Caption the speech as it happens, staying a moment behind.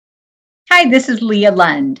Hi, this is Leah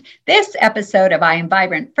Lund. This episode of I Am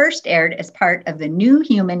Vibrant first aired as part of the New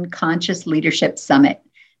Human Conscious Leadership Summit.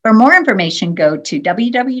 For more information, go to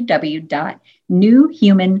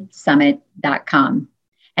www.newhumansummit.com.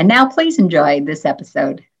 And now please enjoy this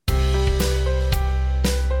episode.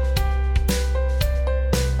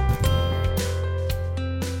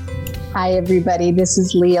 Hi, everybody. This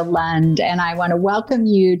is Leah Lund, and I want to welcome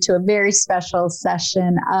you to a very special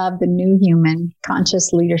session of the New Human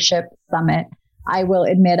Conscious Leadership Summit. I will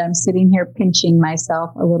admit I'm sitting here pinching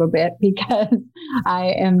myself a little bit because I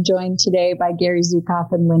am joined today by Gary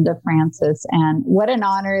Zukav and Linda Francis. And what an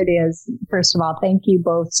honor it is. First of all, thank you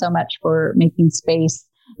both so much for making space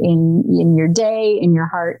in your day, in your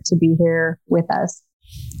heart to be here with us.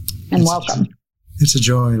 And welcome. It's a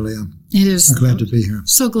joy, Leah. It is. I'm glad to be here.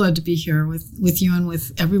 So glad to be here with you and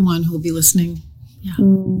with everyone who will be listening. Yeah.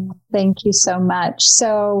 Thank you so much.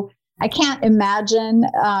 So I can't imagine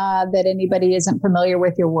that anybody isn't familiar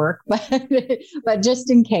with your work, but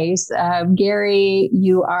just in case, Gary,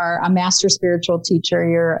 you are a master spiritual teacher.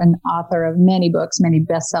 You're an author of many books, many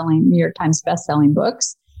New York Times bestselling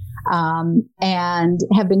books, and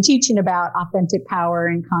have been teaching about authentic power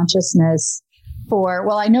and consciousness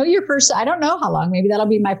I know your first, I don't know how long, maybe that'll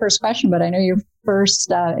be my first question, but I know your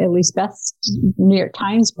first, at least best New York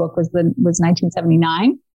Times book was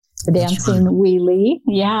 1979, The Dancing right. Wee Lee.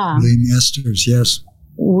 Yeah. Lee Masters, yes.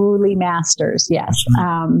 Lee Masters, yes.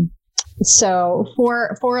 Right. So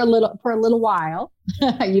for a little while,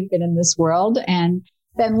 you've been in this world. And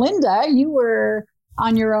then Linda, you were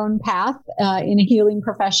on your own path in healing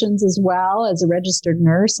professions as well as a registered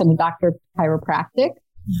nurse and a doctor of chiropractic.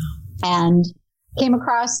 Yeah. And came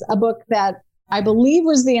across a book that I believe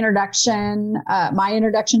was the introduction, my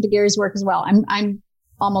introduction to Gary's work as well. I'm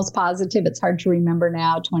almost positive, it's hard to remember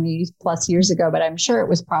now, 20 plus years ago, but I'm sure it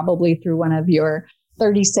was probably through one of your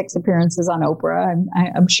 36 appearances on Oprah.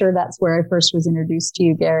 I'm sure that's where I first was introduced to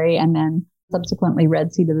you, Gary, and then subsequently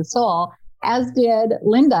read Seed of the Soul, as did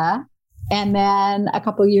Linda. And then a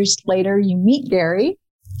couple of years later, you meet Gary,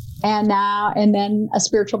 and then a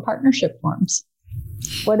spiritual partnership forms.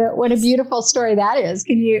 What a beautiful story that is.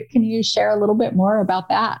 Can you share a little bit more about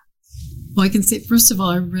that? Well, I can say, first of all,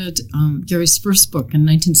 I read Gary's first book in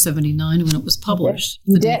 1979 when it was published.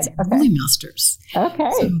 You did? Okay. Lee Masters. Okay.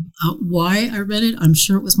 So, why I read it, I'm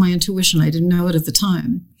sure it was my intuition. I didn't know it at the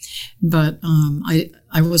time. But I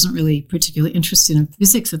wasn't really particularly interested in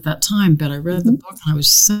physics at that time, but I read the book and I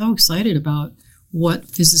was so excited about what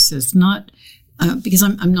physicists, because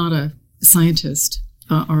I'm not a scientist,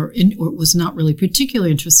 or was not really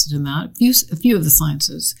particularly interested in that. A few of the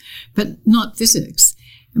sciences, but not physics.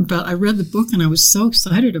 But I read the book and I was so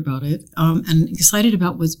excited about it, and excited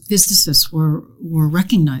about what physicists were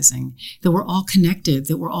recognizing, that we're all connected,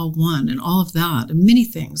 that we're all one, and all of that, and many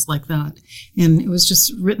things like that. And it was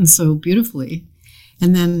just written so beautifully.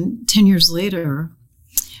 And then 10 years later,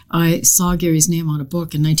 I saw Gary's name on a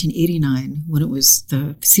book in 1989 when it was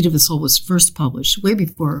the Seed of the Soul was first published, way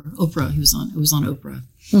before Oprah. It was on Oprah.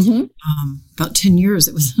 Mm-hmm. About 10 years.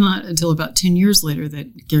 It was not until about 10 years later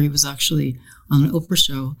that Gary was actually on an Oprah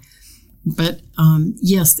show. But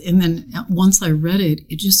yes, and then once I read it,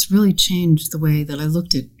 it just really changed the way that I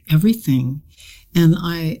looked at everything. And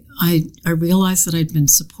I realized that I'd been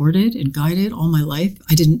supported and guided all my life.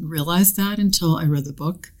 I didn't realize that until I read the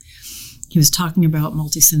book. He was talking about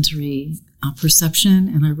multisensory perception,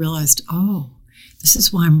 and I realized, this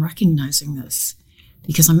is why I'm recognizing this,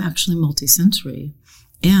 because I'm actually multisensory.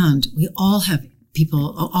 And we all have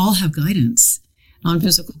guidance,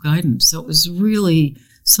 non-physical guidance. So it was really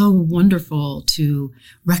so wonderful to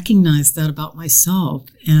recognize that about myself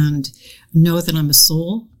and know that I'm a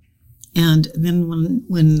soul. And then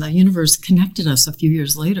when the universe connected us a few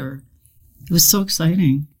years later, it was so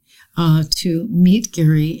exciting to meet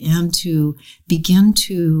Gary and to begin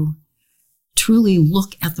to truly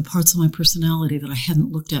look at the parts of my personality that I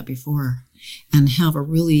hadn't looked at before and have a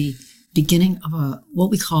really beginning of what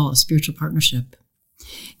we call a spiritual partnership.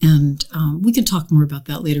 And we can talk more about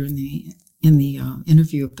that later in the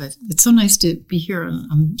interview, but it's so nice to be here. And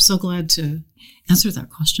I'm so glad to answer that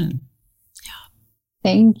question.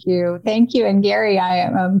 Thank you. And Gary, I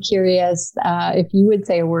am curious if you would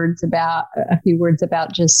say a few words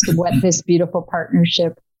about just what this beautiful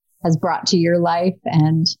partnership has brought to your life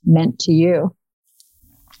and meant to you.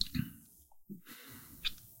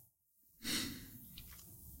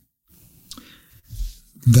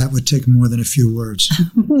 That would take more than a few words.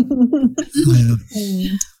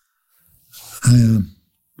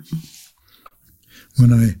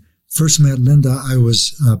 When I first met Linda, I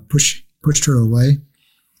was pushed her away.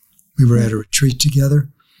 We were at a retreat together,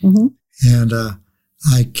 and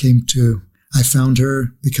I found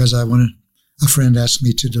her because a friend asked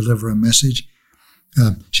me to deliver a message.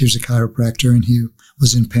 She was a chiropractor, and he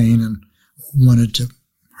was in pain and wanted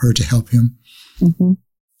her to help him. Mm-hmm.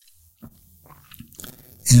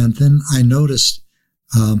 And then I noticed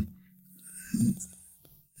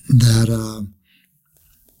that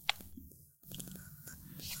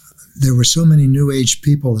there were so many New Age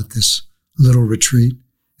people at this little retreat,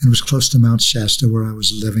 and it was close to Mount Shasta where I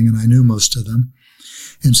was living, and I knew most of them.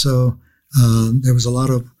 And so there was a lot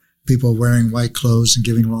of people wearing white clothes and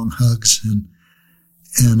giving long hugs, and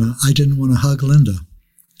I didn't want to hug Linda.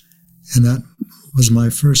 And that was my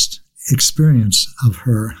first experience of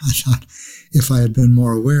her. I thought if I had been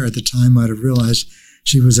more aware at the time, I'd have realized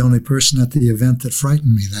she was the only person at the event that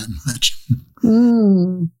frightened me that much.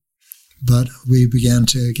 But we began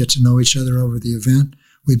to get to know each other over the event.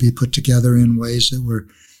 We'd be put together in ways that were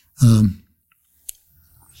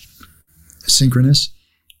synchronous.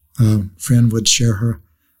 A friend would share her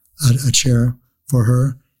a chair for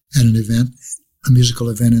her at an event, a musical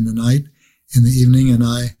event in the night. In the evening, and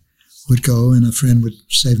I would go, and a friend would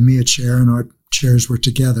save me a chair, and our chairs were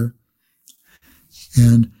together.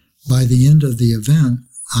 And by the end of the event,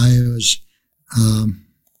 I was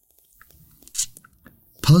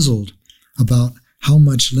puzzled about how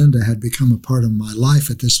much Linda had become a part of my life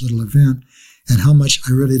at this little event, and how much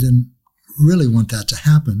I really didn't want that to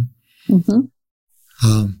happen. Mm-hmm.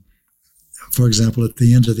 For example, at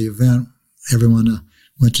the end of the event, everyone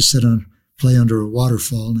went to play under a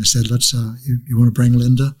waterfall, and I said, you want to bring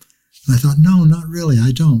Linda? And I thought, no, not really,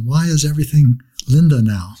 I don't. Why is everything Linda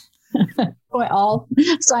now? Boy, all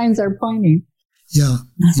signs are pointing. Yeah.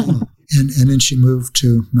 And then she moved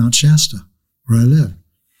to Mount Shasta, where I live,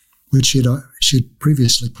 which she'd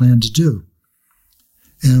previously planned to do.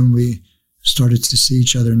 And we started to see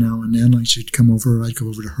each other now and then. Like she'd come over, I'd go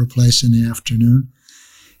over to her place in the afternoon.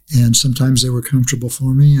 And sometimes they were comfortable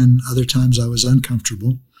for me, and other times I was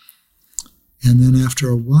uncomfortable. And then after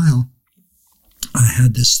a while, I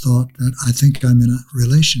had this thought that I think I'm in a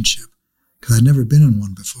relationship, because I'd never been in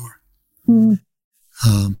one before. Mm.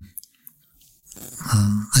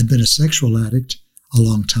 I'd been a sexual addict a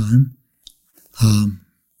long time, and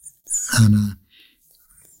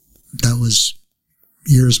that was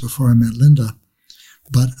years before I met Linda.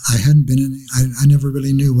 But I hadn't been I never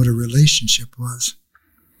really knew what a relationship was.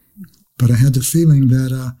 But I had the feeling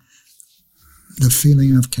that the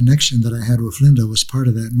feeling of connection that I had with Linda was part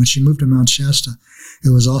of that. And when she moved to Mount Shasta, it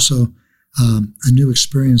was also a new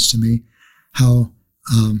experience to me how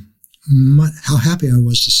happy I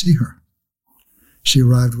was to see her. She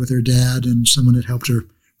arrived with her dad, and someone had helped her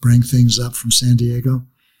bring things up from San Diego.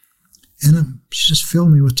 And she just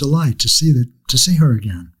filled me with delight to see her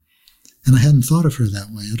again. And I hadn't thought of her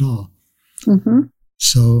that way at all. Mm-hmm.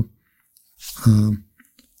 So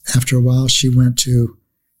after a while, she went to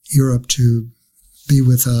Europe to be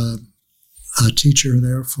with a teacher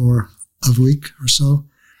there for a week or so.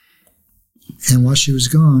 And while she was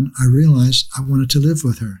gone, I realized I wanted to live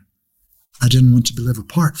with her. I didn't want to live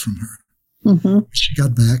apart from her. Mm-hmm. When she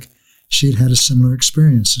got back, she had had a similar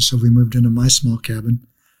experience. And so we moved into my small cabin.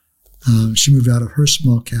 She moved out of her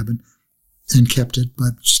small cabin and kept it,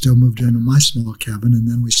 but still moved into my small cabin. And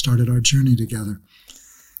then we started our journey together.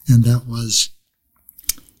 And that was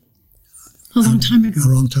a long time ago. A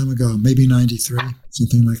long time ago, maybe 93,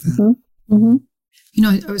 something like that. Mm-hmm. Mm-hmm. You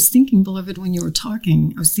know, I was thinking, beloved, when you were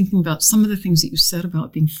talking, I was thinking about some of the things that you said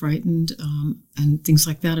about being frightened and things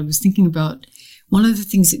like that. I was thinking about one of the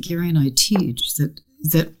things that Gary and I teach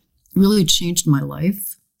that really changed my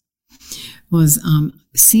life was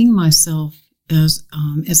seeing myself as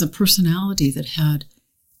a personality that had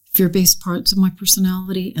fear-based parts of my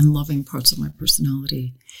personality and loving parts of my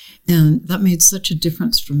personality. And that made such a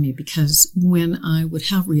difference for me, because when I would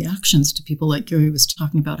have reactions to people, like Gary was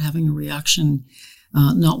talking about having a reaction,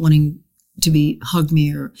 not wanting to hug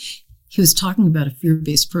me, or he was talking about a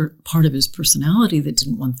fear-based part of his personality that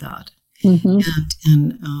didn't want that. Mm-hmm.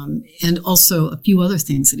 And also a few other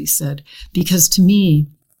things that he said, because to me,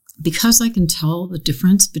 because I can tell the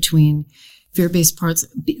difference between fear-based parts,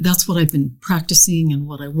 that's what I've been practicing and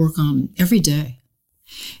what I work on every day,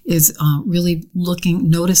 is really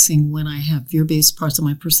noticing when I have fear-based parts of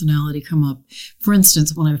my personality come up. For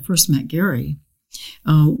instance, when I first met Gary,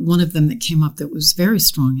 one of them that came up that was very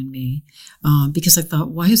strong in me, because I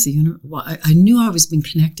thought, I knew I was being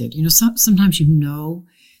connected. You know, sometimes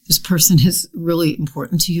this person is really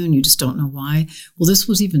important to you and you just don't know why. Well, this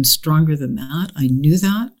was even stronger than that. I knew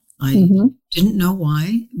that. I didn't know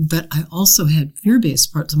why, but I also had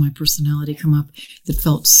fear-based parts of my personality come up that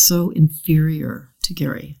felt so inferior to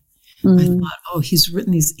Gary. I thought, oh, he's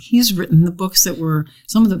written the books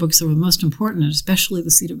some of the books that were most important, especially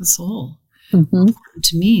The Seat of the Soul, important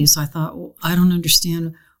to me. So I thought, well, I don't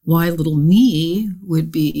understand why little me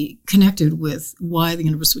would be connected with why the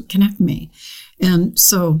universe would connect me. And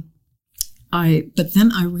so but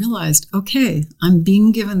then I realized, okay, I'm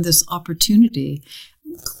being given this opportunity.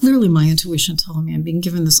 Clearly my intuition telling me I'm being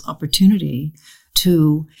given this opportunity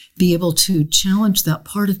to be able to challenge that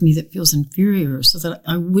part of me that feels inferior so that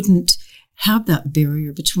I wouldn't have that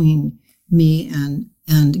barrier between me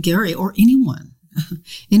and Gary or anyone.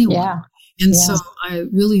 Yeah. And so I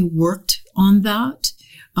really worked on that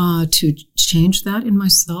to change that in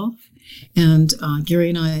myself. And Gary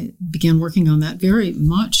and I began working on that very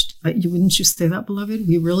much. Wouldn't you say that, beloved?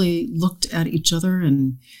 We really looked at each other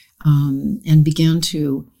and began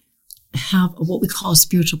to have what we call a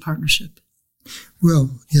spiritual partnership.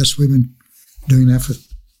 Well, yes, we've been doing that for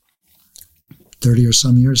 30 or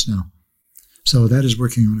some years now. So that is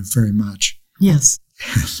working on it very much. Yes.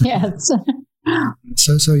 Yes.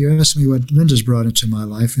 So you asked me what Linda's brought into my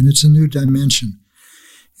life, and it's a new dimension.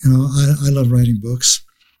 You know, I love writing books,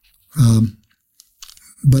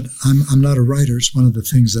 but I'm not a writer. It's one of the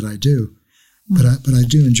things that I do, but I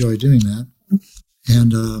do enjoy doing that.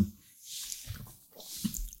 And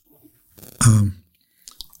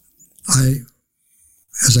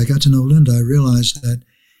as I got to know Linda, I realized that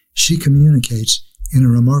she communicates in a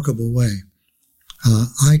remarkable way.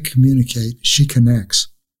 I communicate, she connects.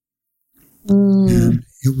 And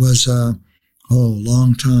it was a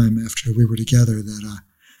long time after we were together that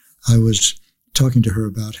I was talking to her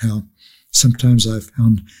about how sometimes I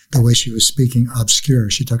found the way she was speaking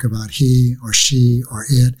obscure. She talked about he or she or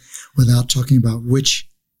it without talking about which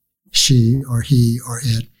she or he or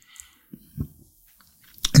it.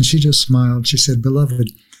 And she just smiled. She said, "Beloved,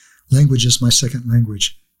 language is my second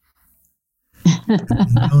language."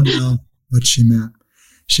 I don't know what she meant.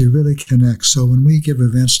 She really connects. So when we give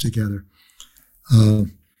events together,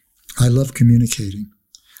 I love communicating.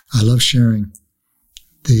 I love sharing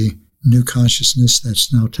the new consciousness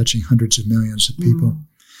that's now touching hundreds of millions of people.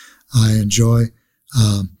 I enjoy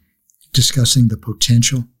discussing the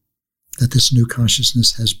potential that this new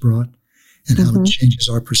consciousness has brought and how it changes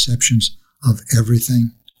our perceptions of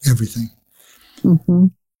everything.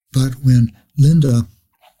 But when Linda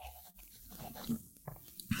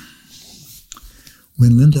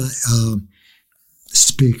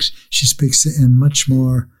speaks, she speaks in much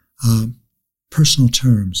more personal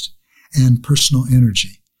terms and personal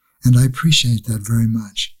energy. And I appreciate that very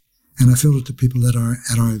much. And I feel that the people that are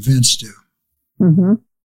at our events do.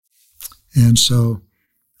 And so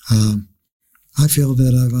I feel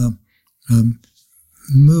that I've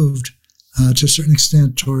moved to a certain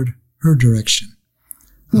extent toward her direction,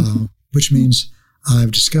 which means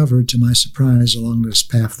I've discovered, to my surprise, along this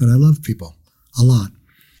path that I love people a lot.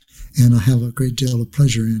 And I have a great deal of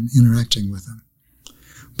pleasure in interacting with them.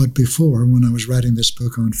 But before, when I was writing this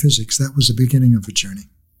book on physics, that was the beginning of a journey.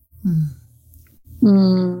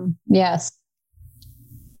 Yes.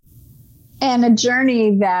 And a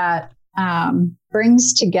journey that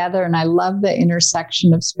brings together, and I love the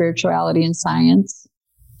intersection of spirituality and science.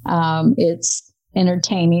 It's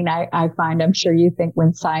entertaining. I find, I'm sure you think,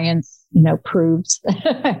 when science, proves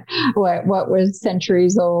what was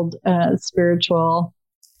centuries old spiritual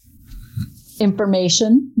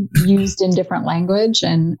information used in different language.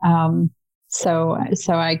 And so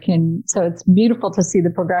it's beautiful to see the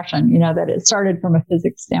progression, that it started from a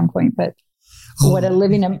physics standpoint, but what a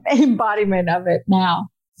living embodiment of it now.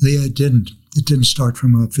 Leah, it didn't start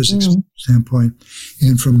from a physics standpoint.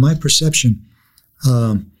 And from my perception,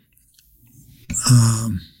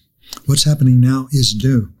 what's happening now is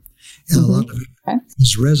new. And a lot of it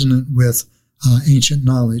is resonant with ancient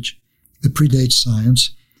knowledge that predates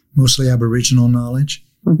science, mostly Aboriginal knowledge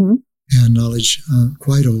and knowledge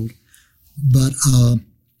quite old. But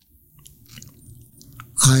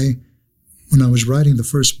when I was writing the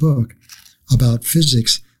first book about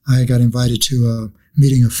physics, I got invited to a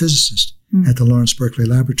meeting of physicists at the Lawrence Berkeley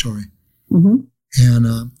Laboratory.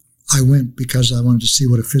 And I went because I wanted to see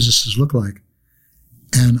what a physicist looked like.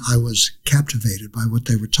 And I was captivated by what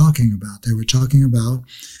they were talking about. They were talking about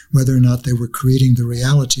whether or not they were creating the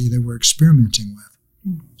reality they were experimenting with.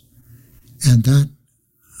 And that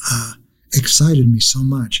excited me so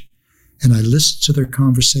much. And I listened to their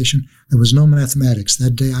conversation. There was no mathematics.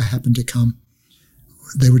 That day I happened to come.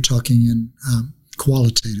 They were talking in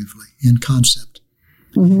qualitatively, in concept.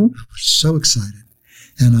 I was so excited.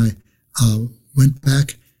 And I went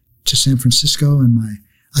back to San Francisco, and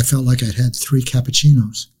I felt like I'd had 3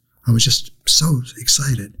 cappuccinos. I was just so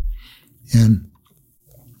excited. And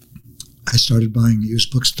I started buying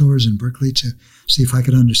used bookstores in Berkeley to see if I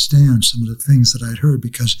could understand some of the things that I'd heard,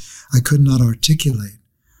 because I could not articulate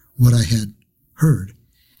what I had heard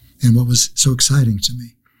and what was so exciting to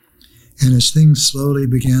me. And as things slowly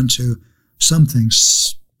some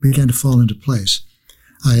things began to fall into place,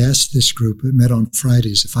 I asked this group, it met on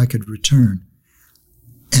Fridays, if I could return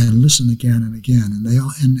and listen again and again,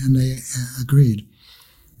 and they agreed.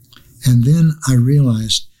 And then I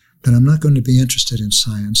realized that I'm not going to be interested in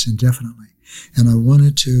science indefinitely, and I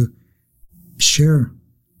wanted to share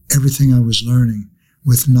everything I was learning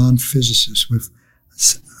with non-physicists, with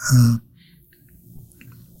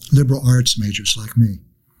liberal arts majors like me,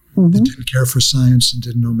 that didn't care for science and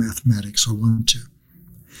didn't know mathematics or want to.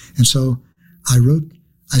 And so I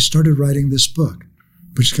started writing this book,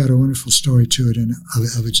 which got a wonderful story to it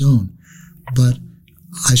of its own. But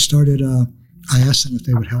I asked them if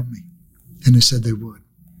they would help me, and they said they would.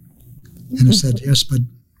 And I said, yes, but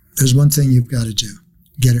there's one thing you've got to do.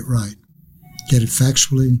 Get it right. Get it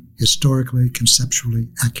factually, historically, conceptually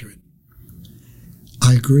accurate.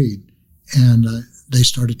 I agreed, and they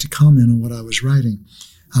started to comment on what I was writing.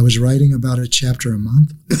 I was writing about a chapter a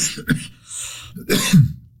month.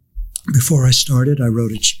 Before I started, I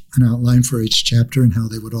wrote an outline for each chapter and how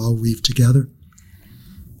they would all weave together.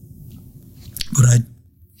 But I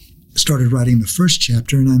started writing the first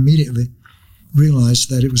chapter, and I immediately realized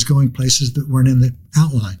that it was going places that weren't in the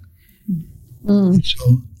outline.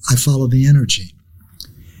 So I followed the energy.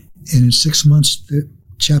 And in 6 months, the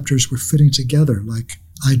chapters were fitting together like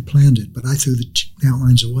I'd planned it, but I threw the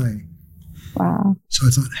outlines away. Wow. So I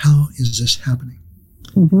thought, how is this happening?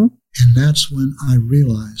 And that's when I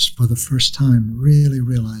realized, for the first time, really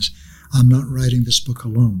realized, I'm not writing this book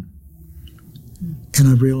alone. And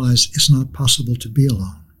I realized it's not possible to be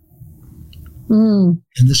alone.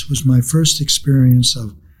 And this was my first experience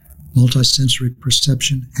of multisensory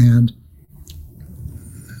perception and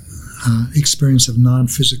experience of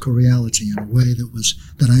non-physical reality in a way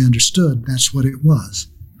that I understood that's what it was.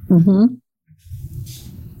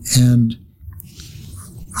 And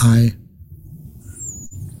I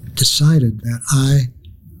decided that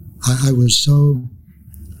I was so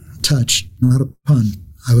touched, not a pun,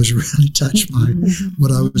 I was really touched by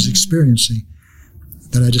what I was experiencing,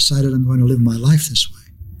 that I decided I'm going to live my life this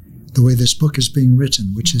way, the way this book is being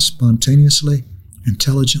written, which is spontaneously,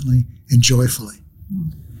 intelligently, and joyfully.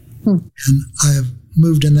 And I have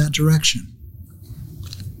moved in that direction.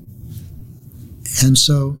 And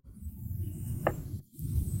so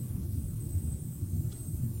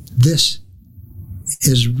this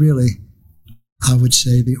is really, I would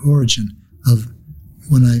say, the origin of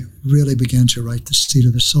when I really began to write The Seat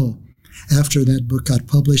of the Soul. After that book got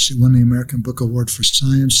published, it won the American Book Award for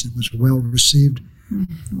Science. It was well received.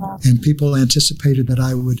 And people anticipated that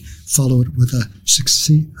I would follow it with a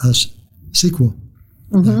sequel,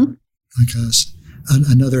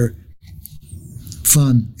 another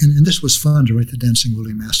fun. And this was fun to write The Dancing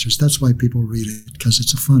Woolly Masters. That's why people read it, because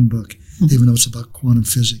it's a fun book, even though it's about quantum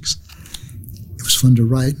physics. It was fun to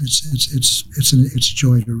write. It's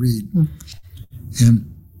joy to read. And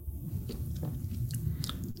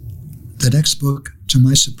the next book, to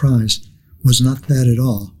my surprise, was not that at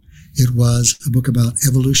all. It was a book about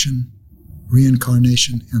evolution,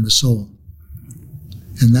 reincarnation, and the soul.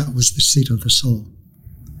 And that was The Seat of the Soul.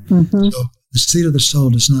 So The Seat of the Soul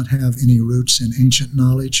does not have any roots in ancient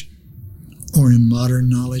knowledge or in modern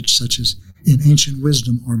knowledge, such as in ancient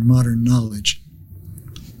wisdom or modern knowledge.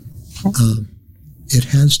 It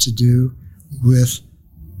has to do with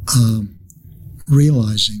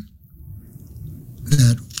realizing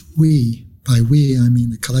that we, by we I mean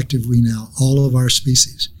the collective we now, all of our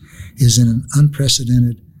species, is in an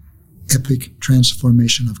unprecedented epic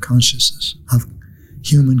transformation of consciousness, of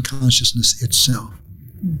human consciousness itself.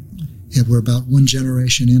 If we're about one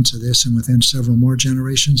generation into this, and within several more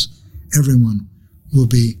generations, everyone will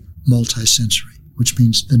be multisensory, which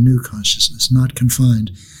means the new consciousness, not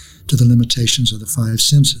confined to the limitations of the five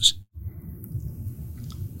senses.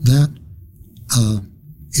 That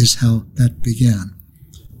is how that began.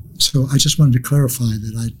 So I just wanted to clarify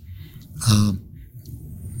that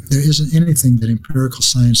there isn't anything that empirical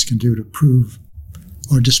science can do to prove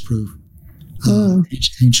or disprove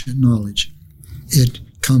ancient knowledge. It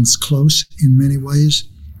comes close in many ways,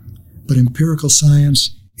 but empirical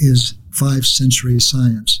science is five-sensory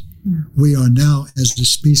science. We are now, as the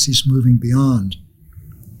species, moving beyond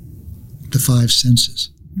the five senses.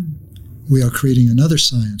 We are creating another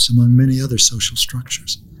science among many other social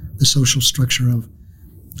structures, the social structure of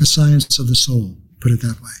the science of the soul, put it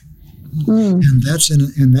that way. And that's in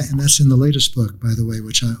the latest book, by the way,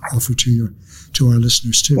 which I offer to our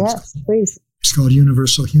listeners too. Yes, please. It's called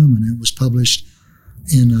Universal Human. It was published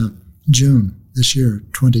in June this year,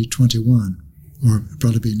 2021, or it'll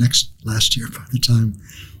probably be last year by the time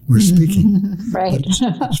we're speaking. Right.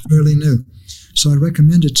 It's fairly new. So I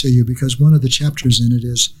recommend it to you because one of the chapters in it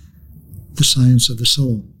is the science of the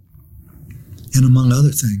soul. And among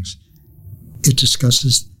other things, it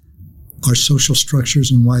discusses our social structures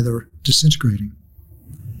and why they're disintegrating,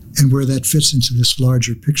 and where that fits into this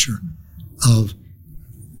larger picture of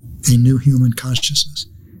a new human consciousness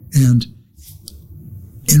and,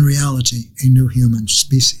 in reality, a new human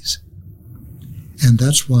species. And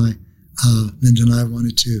that's why Linda and I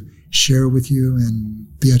wanted to share with you and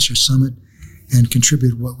be at your summit and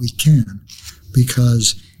contribute what we can,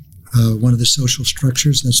 because one of the social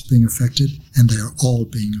structures that's being affected, and they are all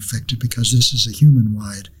being affected because this is a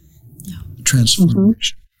human-wide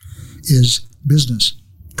transformation, is business,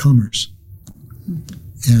 commerce.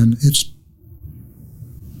 And it's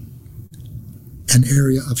an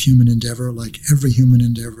area of human endeavor, like every human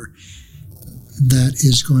endeavor, that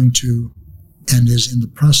is going to and is in the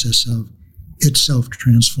process of itself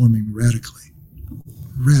transforming radically.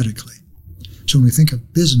 Radically. So when we think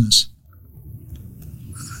of business,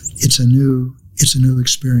 it's a new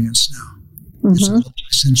experience now. It's a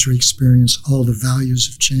multi-sensory experience. All the values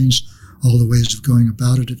have changed. All the ways of going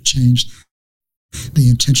about it have changed. The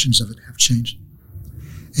intentions of it have changed.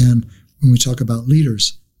 And when we talk about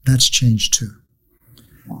leaders, that's changed too.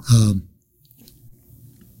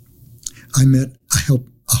 I met a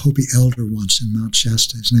Hopi elder once in Mount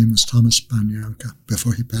Shasta. His name was Thomas Banyanka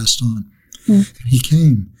before he passed on. And he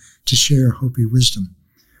came to share Hopi wisdom,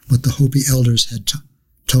 what the Hopi elders had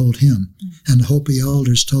told him. And the Hopi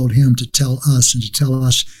elders told him to tell us and to tell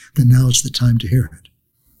us that now is the time to hear it.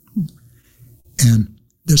 And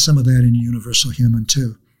there's some of that in Universal Human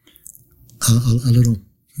too. A little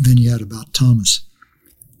vignette about Thomas.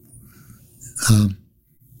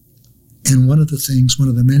 And one of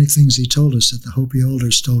the many things he told us that the Hopi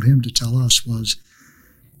elders told him to tell us was,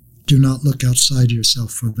 do not look outside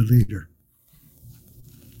yourself for the leader.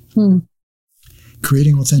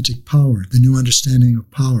 Creating authentic power, the new understanding of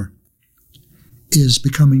power, is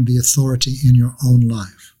becoming the authority in your own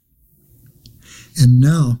life. And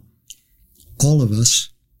now, all of us,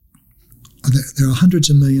 there are hundreds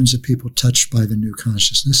of millions of people touched by the new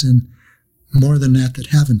consciousness, and more than that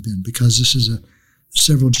haven't been, because this is a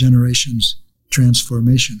several generations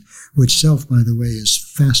transformation, which self, by the way, is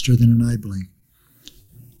faster than an eye blink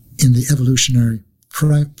in the evolutionary,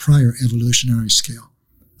 prior evolutionary scale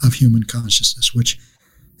of human consciousness, which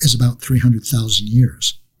is about 300,000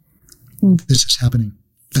 years. This is happening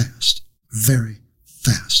fast, very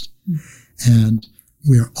fast. And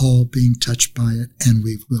we are all being touched by it, and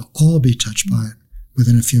we will all be touched by it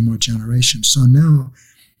within a few more generations. So now,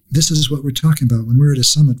 this is what we're talking about. When we're at a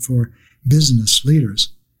summit for business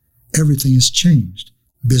leaders, everything has changed.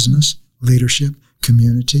 Business, leadership,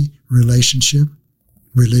 community, relationship,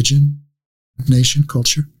 religion, nation,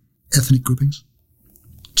 culture, ethnic groupings,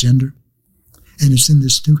 gender. And it's in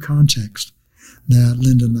this new context that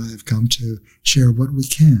Linda and I have come to share what we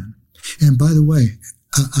can. And by the way,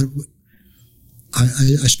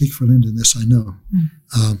 I speak for Linda in this, I know.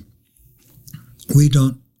 We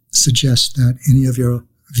don't suggest that any of your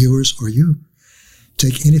viewers or you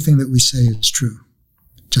take anything that we say as true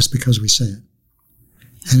just because we say it.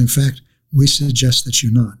 And in fact, we suggest that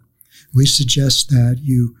you not. We suggest that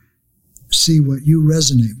you see what you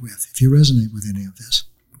resonate with, if you resonate with any of this,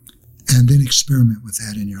 and then experiment with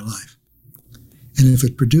that in your life. And if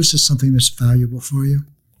it produces something that's valuable for you,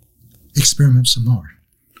 experiment some more.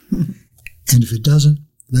 And if it doesn't,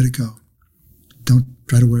 let it go. Don't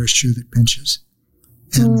try to wear a shoe that pinches.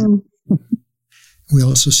 And we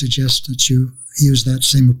also suggest that you use that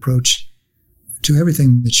same approach to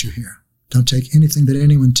everything that you hear. Don't take anything that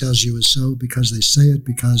anyone tells you is so because they say it,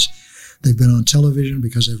 because they've been on television,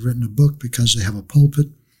 because they've written a book, because they have a pulpit.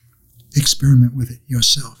 Experiment with it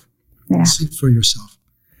yourself. Yeah. See it for yourself.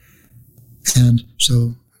 And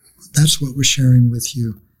so that's what we're sharing with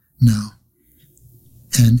you now.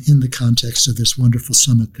 And in the context of this wonderful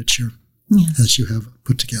summit that you have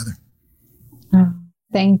put together. Oh,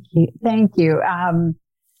 thank you. Thank you.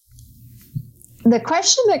 The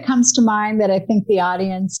question that comes to mind that I think the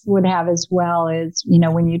audience would have as well is,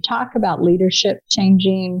 when you talk about leadership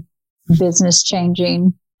changing, business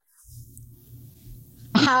changing,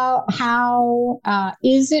 how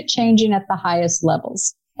is it changing at the highest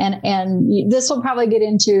levels? And this will probably get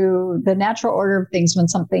into the natural order of things when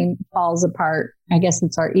something falls apart. I guess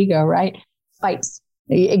it's our ego, right? Fights.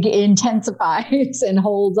 it intensifies and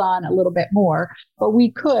holds on a little bit more. But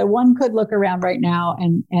one could look around right now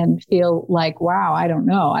and feel like, wow, I don't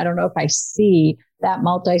know if I see that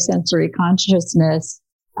multisensory consciousness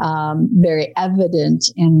very evident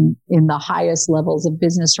in the highest levels of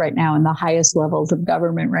business right now, in the highest levels of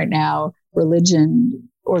government right now, religion,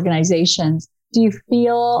 organizations. Do you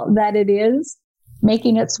feel that it is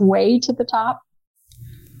making its way to the top?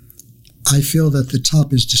 I feel that the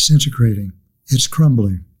top is disintegrating. It's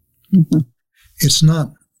crumbling. Mm-hmm. It's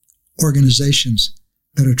not organizations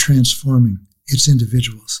that are transforming. It's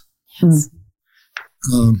individuals. Yes.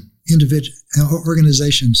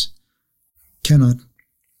 Organizations cannot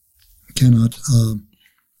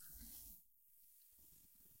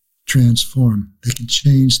transform. They can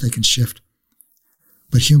change, they can shift,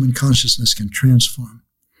 but human consciousness can transform.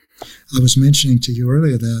 I was mentioning to you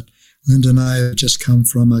earlier that Linda and I have just come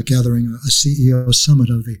from a gathering, a CEO summit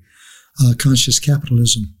of the Conscious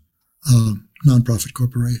Capitalism nonprofit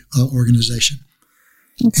organization.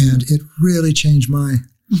 And it really changed my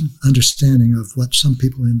understanding of what some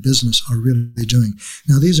people in business are really doing.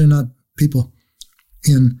 Now, these are not people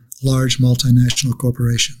in large multinational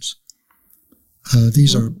corporations.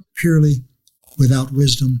 These are purely without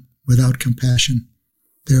wisdom, without compassion.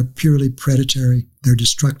 They're purely predatory. They're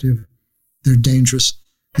destructive. They're dangerous.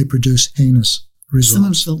 They produce heinous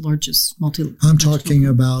results. Some of the largest I'm talking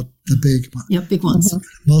about the big ones. Yeah, big ones.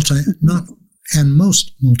 And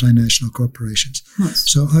most multinational corporations. Most.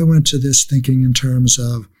 So I went to this thinking in terms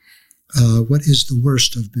of what is the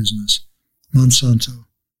worst of business? Monsanto,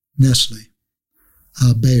 Nestle,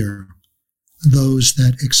 Bayer, those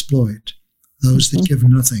that exploit, those that give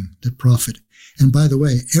nothing, that profit. And by the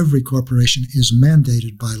way, every corporation is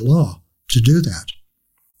mandated by law to do that,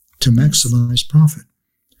 to maximize profit.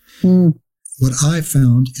 What I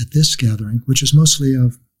found at this gathering, which is mostly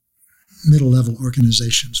of middle-level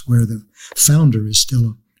organizations where the founder is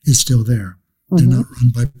still there. They're not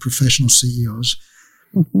run by professional CEOs,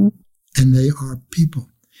 and they are people.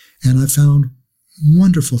 And I found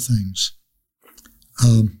wonderful things.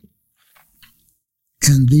 And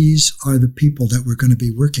these are the people that we're going to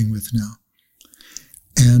be working with now.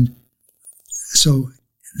 And so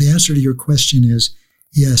the answer to your question is,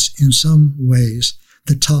 yes, in some ways,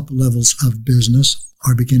 the top levels of business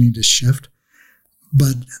are beginning to shift,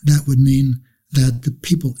 but that would mean that the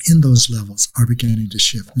people in those levels are beginning to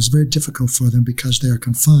shift. It's very difficult for them because they are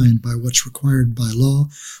confined by what's required by law,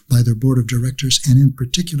 by their board of directors, and in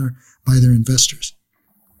particular, by their investors.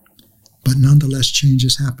 But nonetheless, change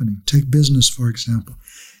is happening. Take business, for example.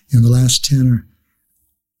 In the last 10 or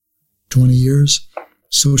 20 years,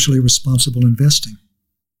 socially responsible investing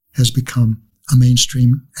has become a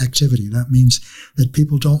mainstream activity. That means that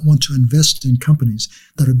people don't want to invest in companies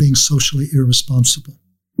that are being socially irresponsible.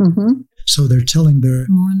 So they're telling their...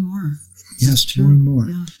 More and more. Yes, more and more.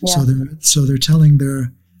 Yeah. So they're telling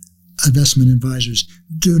their investment advisors,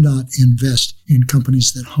 do not invest in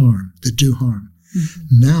companies that do harm.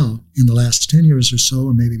 Now, in the last 10 years or so,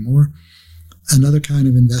 or maybe more, another kind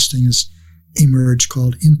of investing has emerged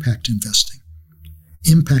called impact investing.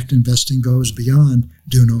 Impact investing goes beyond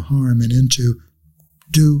do no harm and into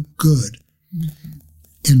do good.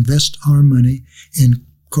 Invest our money in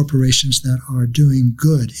corporations that are doing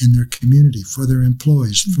good in their community, for their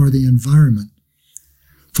employees, for the environment,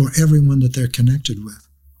 for everyone that they're connected with.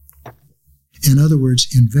 In other words,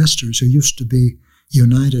 investors who used to be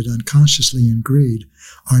united unconsciously in greed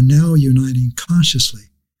are now uniting consciously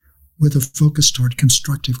with a focus toward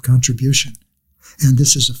constructive contribution. And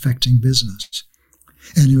this is affecting business.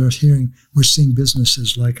 And we're seeing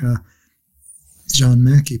businesses like John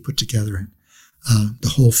Mackey put together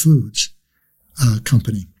the Whole Foods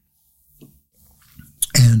company.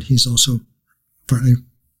 And he's also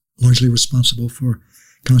largely responsible for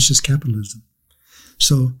conscious capitalism.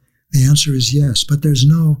 So the answer is yes, but there's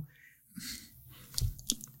no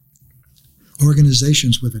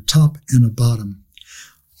organizations with a top and a bottom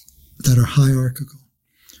that are hierarchical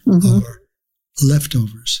or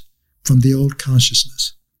leftovers from the old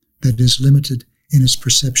consciousness that is limited in its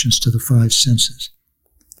perceptions to the five senses.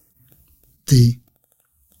 The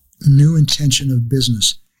new intention of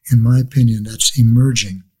business, in my opinion, that's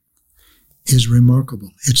emerging is remarkable.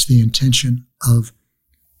 It's the intention of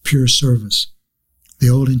pure service. The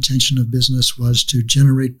old intention of business was to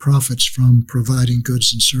generate profits from providing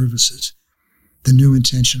goods and services. The new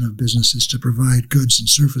intention of business is to provide goods and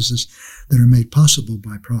services that are made possible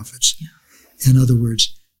by profits. In other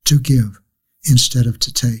words, to give instead of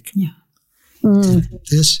to take.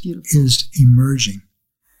 This is emerging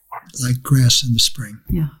like grass in the spring.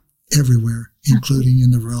 Everywhere, including in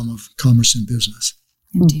the realm of commerce and business.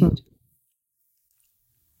 Indeed.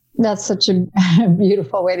 That's such a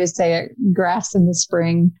beautiful way to say it. Grass in the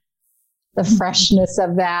spring, the freshness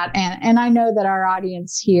of that. And I know that our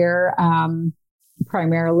audience here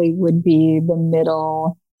primarily would be the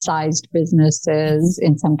middle-sized businesses,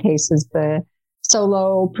 in some cases, the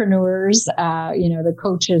solopreneurs, the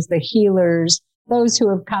coaches, the healers, those who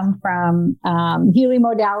have come from healing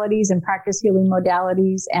modalities and practice healing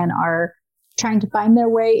modalities and are trying to find their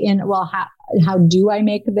way in, well, how do I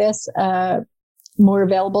make this more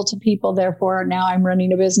available to people? Therefore, now I'm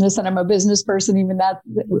running a business and I'm a business person, even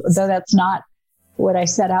though that's not what I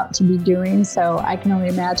set out to be doing. So I can only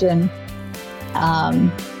imagine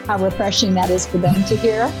how refreshing that is for them to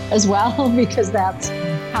hear as well, because that's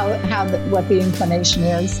what the inclination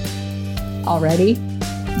is already.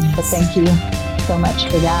 Yes. So thank you so much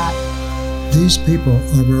for that. These people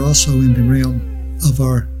are also in the realm of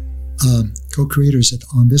our co-creators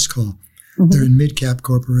on this call. Mm-hmm. They're in mid-cap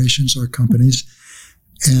corporations or companies,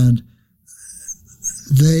 and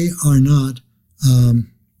they are not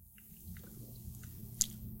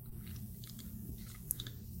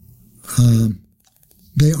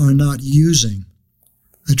using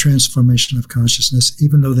the transformation of consciousness,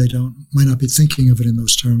 even though they might not be thinking of it in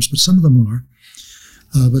those terms, but some of them are.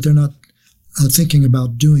 But they're not thinking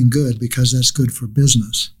about doing good because that's good for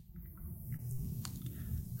business.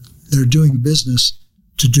 They're doing business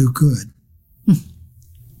to do good.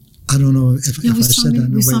 I don't know if I said that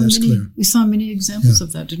in a way that's clear. We saw many examples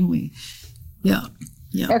of that, didn't we? Yeah.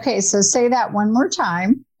 Yeah. Okay, so say that one more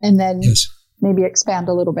time and then maybe expand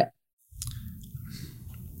a little bit.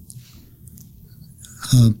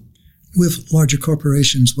 With larger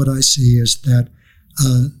corporations, what I see is that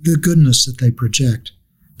the goodness that they project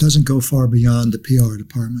doesn't go far beyond the PR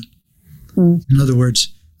department. Mm. In other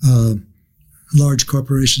words, large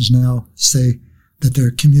corporations now say that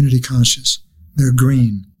they're community conscious, they're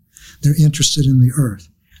green, they're interested in the earth,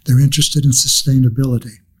 they're interested in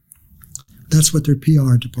sustainability. That's what their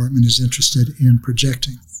PR department is interested in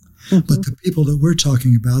projecting. Mm-hmm. But the people that we're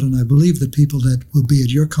talking about, and I believe the people that will be at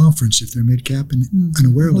your conference, if they're mid-cap and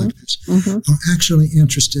aware like this, are actually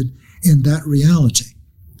interested in that reality,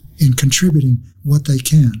 in contributing what they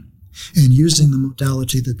can, and using the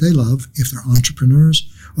modality that they love, if they're entrepreneurs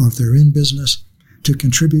or if they're in business, to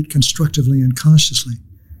contribute constructively and consciously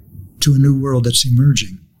to a new world that's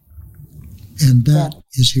emerging. And that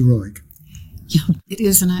is heroic. Yeah, it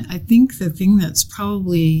is. And I think the thing that's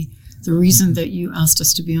probably the reason that you asked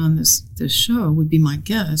us to be on this show, would be my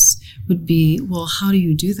guess, would be, well, how do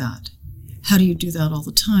you do that? How do you do that all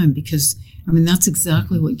the time? Because, I mean, that's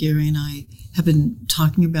exactly what Gary and I have been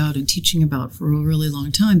talking about and teaching about for a really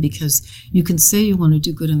long time, because you can say you want to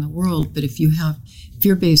do good in the world, but if you have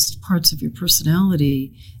fear-based parts of your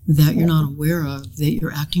personality that you're not aware of, that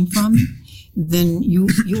you're acting from, then you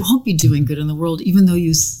won't be doing good in the world, even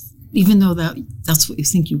though that's what you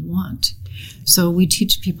think you want. So we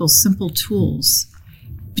teach people simple tools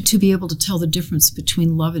to be able to tell the difference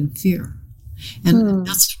between love and fear. And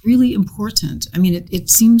that's really important. I mean, it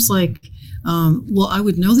seems like, I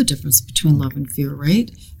would know the difference between love and fear, right?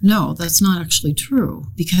 No, that's not actually true,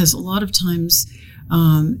 because a lot of times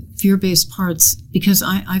fear-based parts, because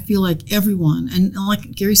I feel like everyone, and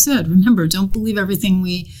like Gary said, remember, don't believe everything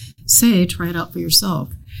we say, try it out for yourself.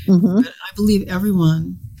 Mm-hmm. But I believe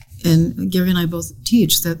everyone, and Gary and I both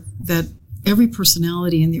teach that every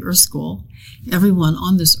personality in the Earth School, everyone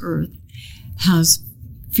on this earth, has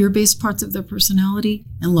fear-based parts of their personality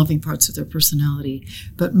and loving parts of their personality.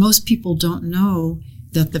 But most people don't know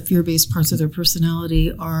that the fear-based parts of their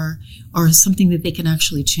personality are something that they can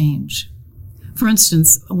actually change. For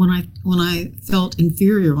instance, when I felt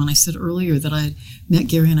inferior, when I said earlier that I met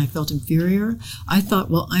Gary and I felt inferior, I thought,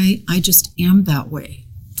 well, I just am that way.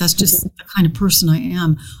 That's just the kind of person I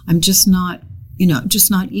am. I'm just not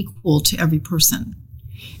equal to every person.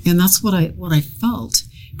 And that's what I felt.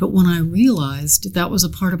 But when I realized that was a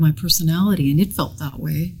part of my personality and it felt that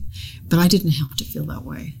way, but I didn't have to feel that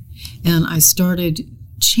way. And I started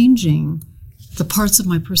changing the parts of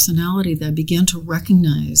my personality that I began to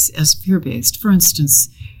recognize as fear-based. For instance,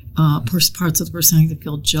 parts of the personality that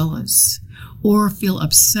feel jealous or feel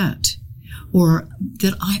upset, or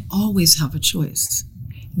that I always have a choice.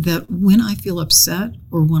 That when I feel upset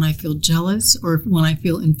or when I feel jealous or when I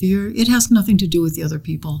feel inferior, it has nothing to do with the other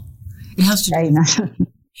people. It has to do with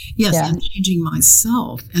and changing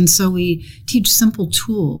myself. And so we teach simple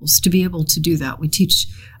tools to be able to do that. We teach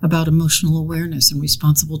about emotional awareness and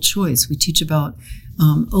responsible choice. We teach about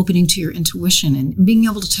opening to your intuition and being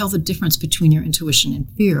able to tell the difference between your intuition and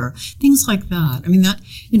fear, things like that. I mean, that,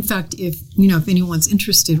 in fact, if anyone's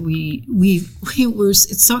interested,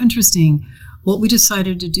 it's so interesting what we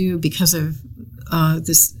decided to do because of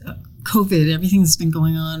this COVID, everything that's been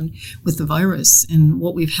going on with the virus and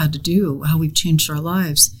what we've had to do, how we've changed our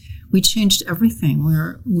lives. We changed everything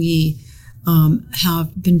where we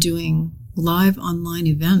have been doing live online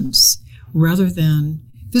events rather than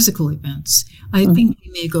physical events. I think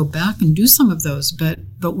we may go back and do some of those, but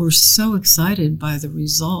we're so excited by the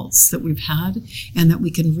results that we've had and that we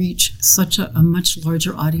can reach such a much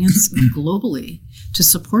larger audience globally to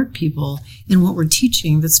support people in what we're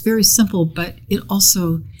teaching. That's very simple, but it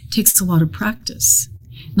also takes a lot of practice.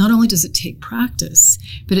 Not only does it take practice,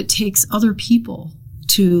 but it takes other people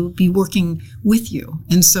to be working with you.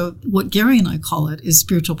 And so what Gary and I call it is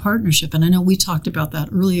spiritual partnership. And I know we talked about that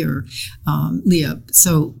earlier, Leah.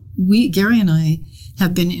 So Gary and I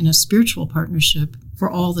have been in a spiritual partnership for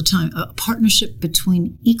all the time, a partnership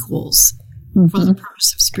between equals for the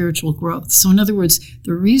purpose of spiritual growth. So in other words,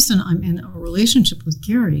 the reason I'm in a relationship with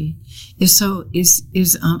Gary is a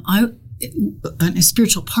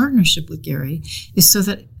spiritual partnership with Gary is so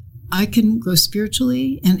that I can grow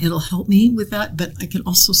spiritually and it'll help me with that, but I can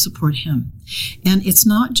also support him. And it's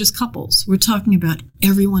not just couples. We're talking about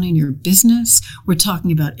everyone in your business. We're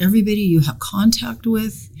talking about everybody you have contact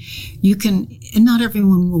with. And not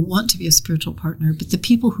everyone will want to be a spiritual partner, but the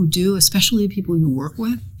people who do, especially the people you work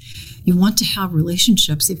with, you want to have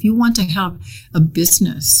relationships. If you want to have a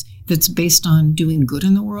business that's based on doing good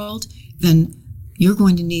in the world, then you're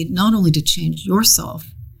going to need not only to change yourself,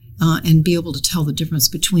 and be able to tell the difference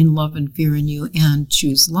between love and fear in you and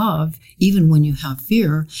choose love, even when you have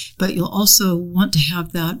fear, but you'll also want to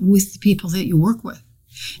have that with the people that you work with.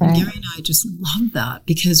 Right. And Gary and I just love that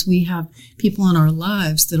because we have people in our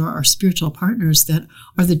lives that are our spiritual partners that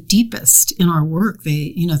are the deepest in our work.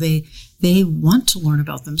 They want to learn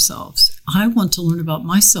about themselves. I want to learn about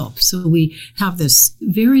myself. So we have this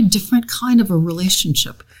very different kind of a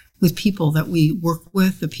relationship with people that we work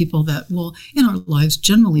with, the people that, well, in our lives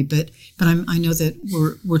generally, but I know that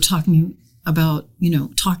we're talking about,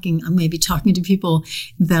 maybe talking to people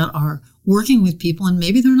that are working with people and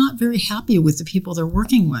maybe they're not very happy with the people they're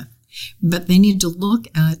working with, but they need to look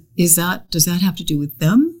at, does that have to do with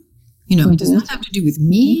them? Does that have to do with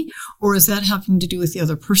me, or is that having to do with the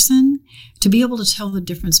other person? To be able to tell the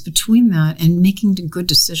difference between that and making good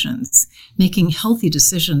decisions, making healthy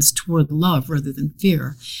decisions toward love rather than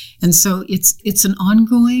fear. And so it's an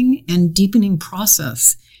ongoing and deepening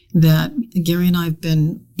process that Gary and I have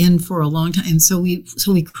been in for a long time. And so we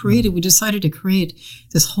decided to create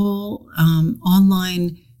this whole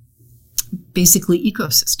online, basically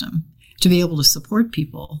ecosystem to be able to support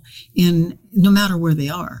people in no matter where they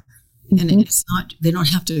are. And it's not, they don't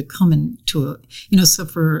have to come into so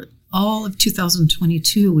for all of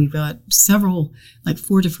 2022, we've got several,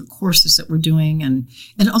 4 different courses that we're doing and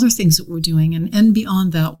other things that we're doing. And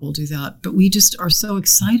beyond that, we'll do that. But we just are so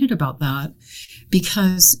excited about that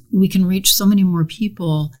because we can reach so many more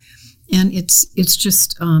people. And it's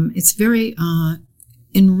just, it's very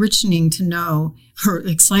enriching to know, or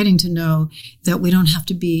exciting to know, that we don't have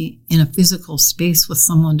to be in a physical space with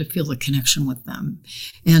someone to feel the connection with them,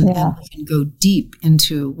 and we can go deep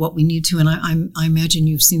into what we need to. And I imagine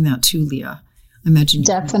you've seen that too, Leah. I imagine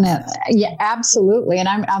definitely, yeah, absolutely. And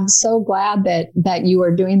I'm so glad that you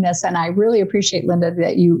are doing this, and I really appreciate, Linda,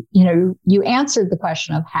 that you answered the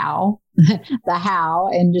question of how, the how,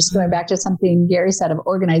 and just going back to something Gary said of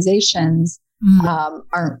organizations.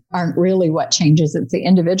 Aren't really what changes. It's the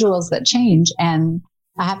individuals that change. And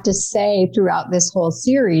I have to say, throughout this whole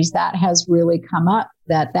series, that has really come up,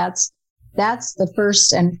 that's the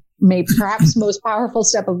first and perhaps most powerful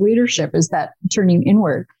step of leadership, is that turning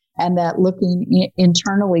inward and that looking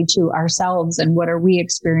internally to ourselves and what are we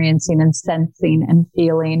experiencing and sensing and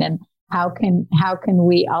feeling, and how can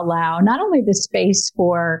we allow not only the space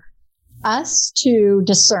for us to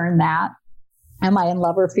discern that. Am I in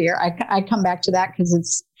love or fear? I come back to that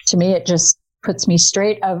because to me, it just puts me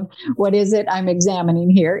straight of what is it I'm examining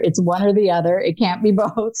here. It's one or the other. It can't be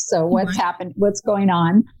both. So what's happened? What's going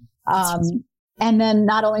on? And then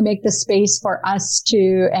not only make the space for us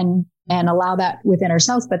to, and allow that within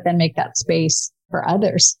ourselves, but then make that space for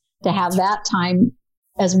others to have that time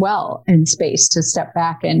as well in space to step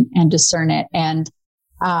back and discern it. And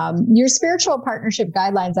your spiritual partnership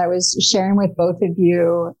guidelines, I was sharing with both of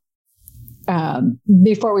you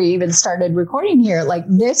before we even started recording here,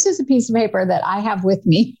 this is a piece of paper that I have with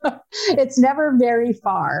me. It's never very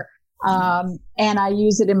far. And I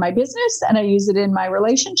use it in my business, and I use it in my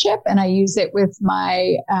relationship, and I use it with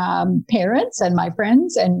my parents and my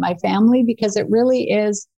friends and my family, because it really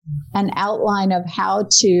is an outline of how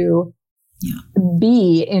to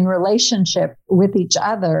be in relationship with each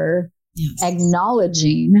other,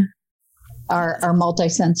 acknowledging our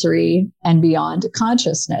multisensory and beyond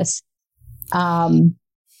consciousness.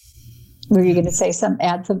 Were you going to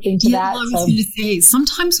add something to that? I was going to say,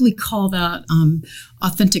 sometimes we call that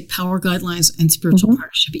authentic power guidelines and spiritual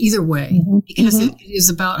partnership, either way, because it is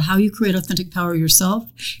about how you create authentic power yourself.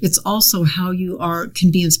 It's also how you can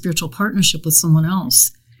be in spiritual partnership with someone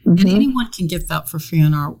else. And anyone can get that for free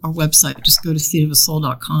on our website. Just go to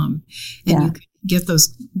seatofthesoul.com and you can get those,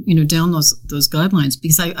 down those guidelines,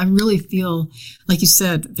 because I really feel, like you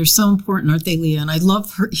said, they're so important, aren't they, Leah? And I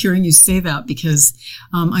love hearing you say that, because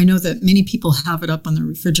I know that many people have it up on the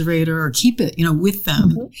refrigerator or keep it, with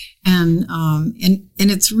them. And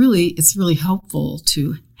it's really helpful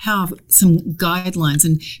to have some guidelines.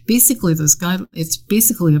 And basically it's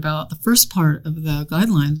basically about the first part of the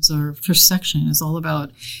guidelines, or first section is all about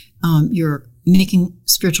your making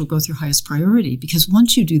spiritual growth your highest priority. Because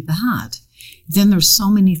once you do that, then there's so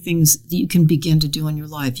many things that you can begin to do in your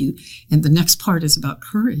life. And the next part is about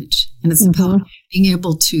courage. And it's about being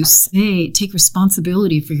able to take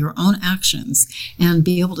responsibility for your own actions and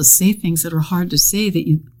be able to say things that are hard to say that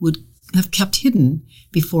you would have kept hidden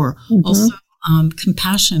before. Also,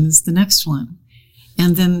 compassion is the next one.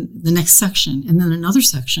 And then the next section. And then another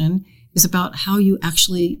section is about how you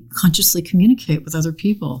actually consciously communicate with other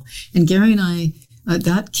people. And Gary and I,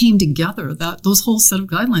 that came together, those whole set of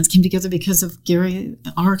guidelines came together because of Gary,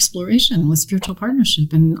 our exploration with spiritual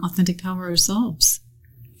partnership and authentic power ourselves.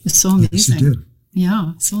 It's so amazing. Yes, you did.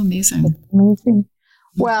 Yeah, so amazing. Amazing.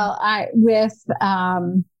 Well, I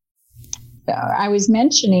was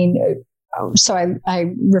mentioning, so I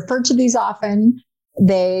refer to these often.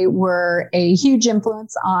 They were a huge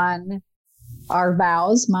influence on our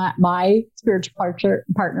vows. My spiritual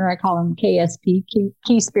partner, I call him KSP,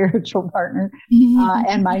 key spiritual partner,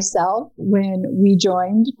 and myself, when we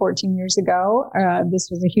joined 14 years ago, this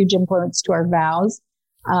was a huge influence to our vows.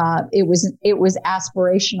 It was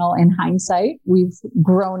aspirational in hindsight. We've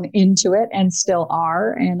grown into it and still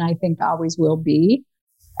are, and I think always will be.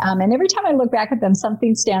 And every time I look back at them,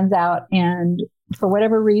 something stands out. And for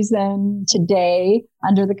whatever reason, today,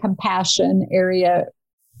 under the compassion area,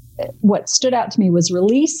 what stood out to me was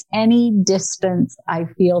release any distance I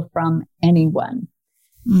feel from anyone.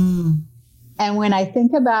 And when I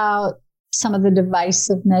think about some of the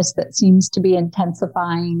divisiveness that seems to be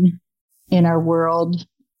intensifying in our world,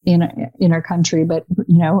 in our country, but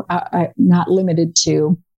not limited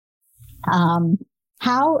to,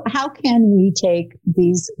 how can we take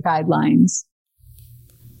these guidelines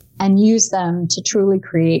and use them to truly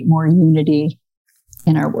create more unity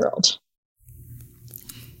in our world?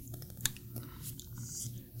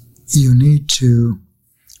 You need to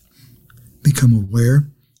become aware,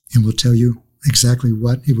 and we'll tell you exactly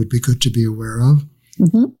what it would be good to be aware of,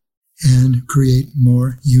 and create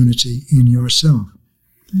more unity in yourself.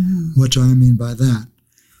 What do I mean by that?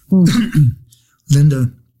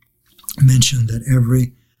 Linda mentioned that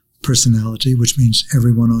every personality, which means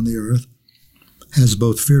everyone on the earth, has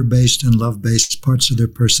both fear-based and love-based parts of their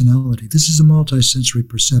personality. This is a multisensory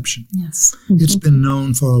perception. Yes. It's been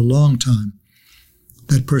known for a long time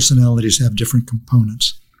that personalities have different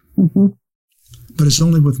components. But it's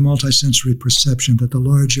only with multisensory perception that a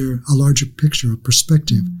larger picture, a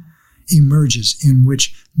perspective, emerges in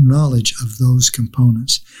which knowledge of those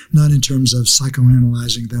components, not in terms of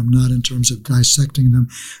psychoanalyzing them, not in terms of dissecting them,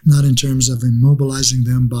 not in terms of immobilizing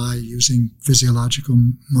them by using physiological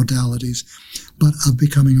modalities, but of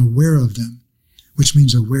becoming aware of them, which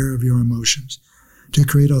means aware of your emotions. To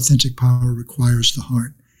create authentic power requires the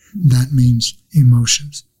heart. That means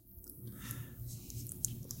emotions.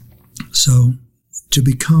 So to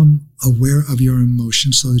become aware of your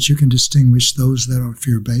emotions so that you can distinguish those that are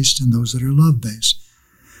fear-based and those that are love-based.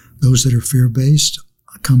 Those that are fear-based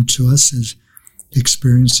come to us as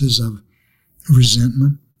experiences of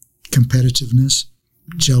resentment, competitiveness,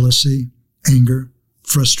 jealousy, anger,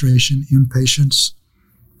 frustration, impatience,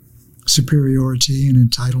 superiority and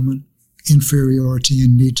entitlement, inferiority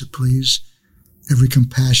and need to please, every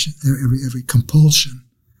compulsion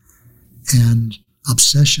and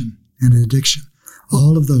obsession and addiction.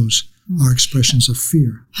 All of those are expressions of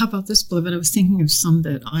fear. How about this, beloved? I was thinking of some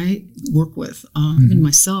that I work with, even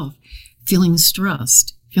myself, feeling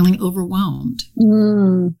stressed, feeling overwhelmed,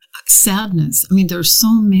 sadness. I mean, there are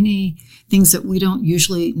so many things that we don't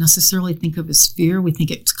usually necessarily think of as fear. We think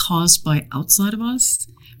it's caused by outside of us,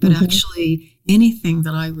 but actually anything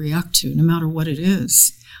that I react to, no matter what it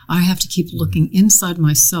is, I have to keep looking inside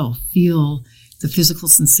myself, feel the physical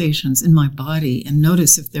sensations in my body and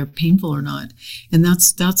notice if they're painful or not. And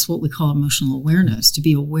that's what we call emotional awareness, to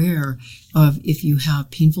be aware of if you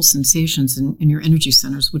have painful sensations in your energy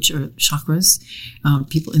centers, which are chakras.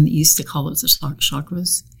 People in the East, they call it the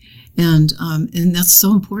chakras. And that's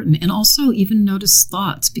so important. And also even notice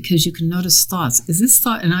thoughts, because you can notice thoughts. Is this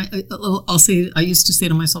thought, and I'll say, I used to say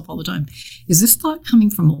to myself all the time, is this thought coming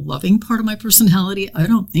from a loving part of my personality? I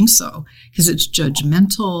don't think so, because it's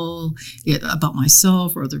judgmental about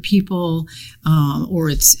myself or other people, or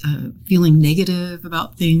it's feeling negative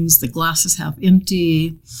about things. The glass is half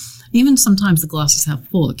empty. Even sometimes the glass is half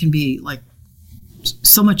full. It can be like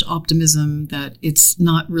so much optimism that it's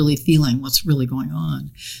not really feeling what's really going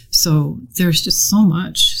on. So there's just so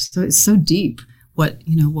much. So it's so deep what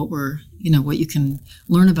you can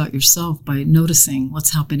learn about yourself by noticing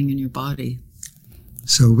what's happening in your body.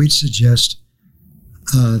 So we'd suggest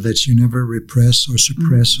that you never repress or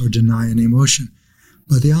suppress or deny an emotion,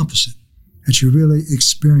 but the opposite, that you really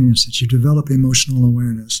experience it. You develop emotional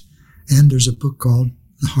awareness. And there's a book called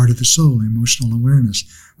The Heart of the Soul, Emotional Awareness,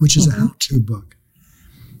 which is a how-to book.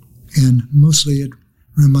 And mostly it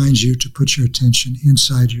reminds you to put your attention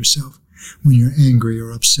inside yourself when you're angry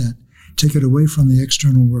or upset. Take it away from the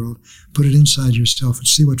external world, put it inside yourself, and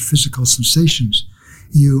see what physical sensations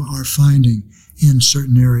you are finding in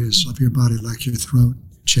certain areas of your body, like your throat,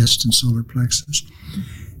 chest, and solar plexus.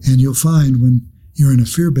 And you'll find when you're in a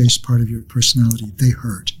fear-based part of your personality, they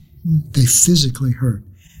hurt. They physically hurt.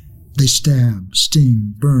 They stab,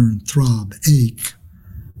 sting, burn, throb, ache,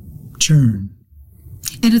 churn.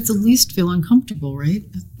 And at the least feel uncomfortable, right?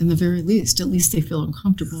 In the very least, at least they feel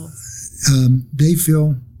uncomfortable. They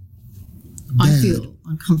feel bad, I feel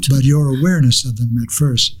uncomfortable. but your awareness of them at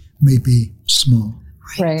first may be small.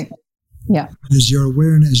 Right. Yeah. As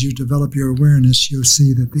you develop your awareness, you'll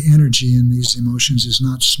see that the energy in these emotions is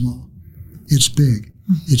not small. It's big.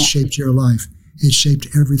 It shaped your life. It shaped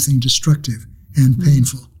everything destructive and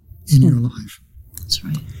painful in your life. That's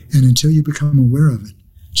right. And until you become aware of it,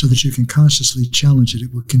 so that you can consciously challenge it,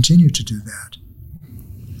 it will continue to do that.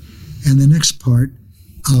 And the next part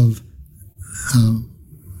of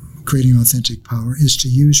creating authentic power is to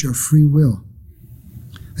use your free will.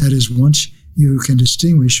 That is, once you can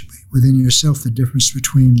distinguish within yourself the difference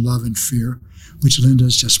between love and fear, which Linda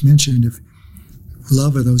has just mentioned. If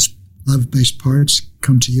love or those love-based parts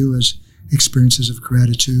come to you as experiences of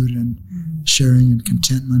gratitude and sharing and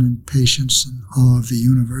contentment and patience and awe of the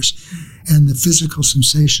universe, and the physical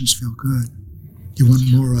sensations feel good. You want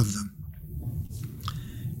more of them.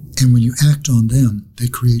 And when you act on them, they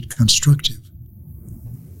create constructive,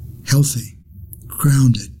 healthy,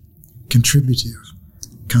 grounded, contributive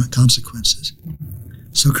consequences.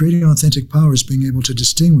 So creating authentic power is being able to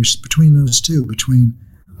distinguish between those two, between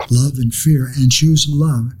love and fear, and choose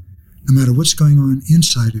love no matter what's going on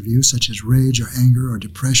inside of you, such as rage or anger or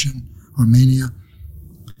depression or mania,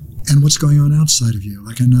 and what's going on outside of you,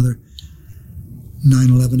 like another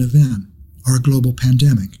 9/11 event or a global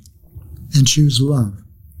pandemic, and choose love.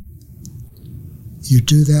 You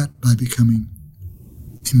do that by becoming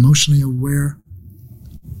emotionally aware,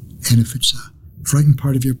 and if it's a frightened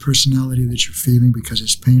part of your personality that you're feeling because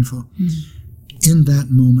it's painful, in that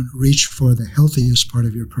moment, reach for the healthiest part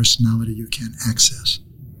of your personality you can access.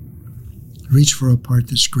 Reach for a part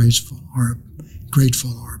that's grateful or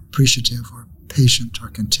appreciative or patient or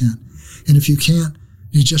content. And if you can't,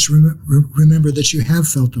 you just remember that you have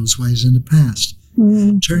felt those ways in the past.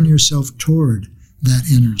 Turn yourself toward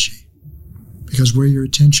that energy, because where your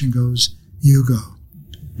attention goes, you go.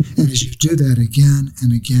 And as you do that again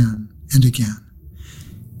and again and again,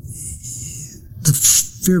 the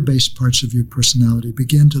fear-based parts of your personality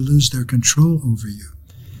begin to lose their control over you.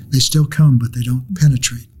 They still come, but they don't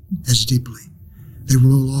penetrate as deeply. They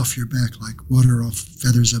roll off your back like water off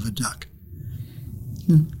feathers of a duck.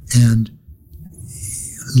 And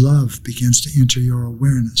love begins to enter your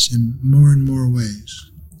awareness in more and more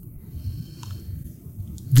ways.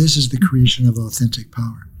 This is the creation of authentic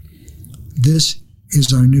power. This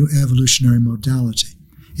is our new evolutionary modality.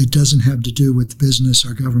 It doesn't have to do with business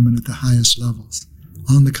or government at the highest levels.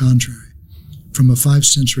 On the contrary, from a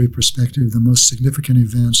 5th-century perspective, the most significant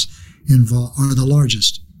events are the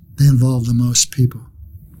largest. They involve the most people.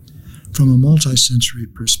 From a multi-century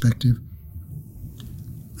perspective,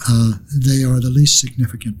 they are the least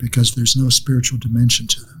significant because there's no spiritual dimension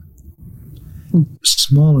to them. The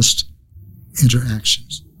smallest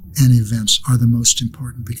interactions and events are the most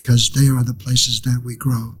important because they are the places that we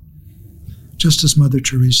grow. Just as Mother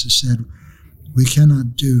Teresa said, we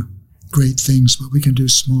cannot do great things, but we can do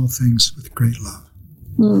small things with great love.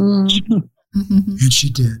 And she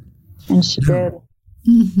did. And she did.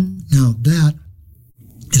 Now that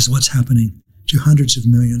is what's happening to hundreds of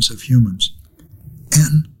millions of humans.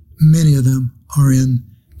 And many of them are in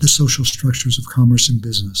the social structures of commerce and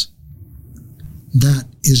business. That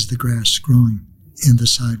is the grass growing in the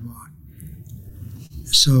sidewalk.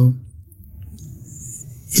 So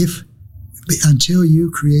until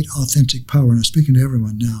you create authentic power, and I'm speaking to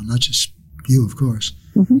everyone now, not just you, of course,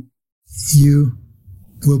 you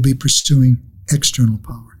will be pursuing external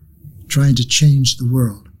power, trying to change the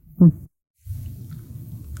world.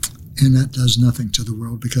 And that does nothing to the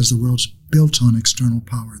world, because the world's built on external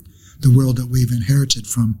power, the world that we've inherited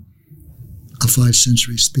from a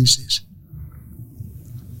 5th-century species.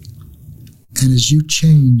 And as you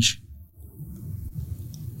change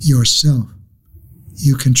yourself,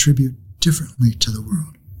 you contribute differently to the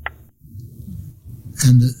world.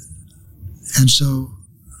 And so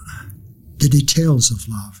the details of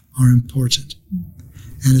love are important.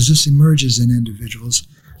 And as this emerges in individuals,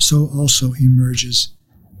 so also emerges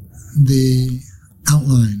the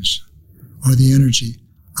outlines or the energy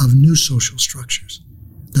of new social structures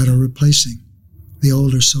that are replacing the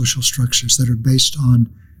older social structures that are based on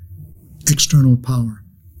external power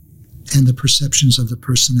and the perceptions of the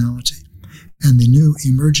personality. And the new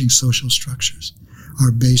emerging social structures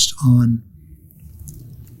are based on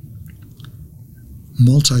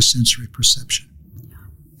multisensory perception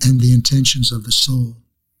and the intentions of the soul,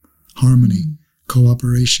 harmony,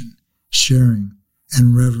 cooperation, sharing,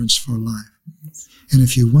 and reverence for life. And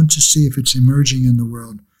if you want to see if it's emerging in the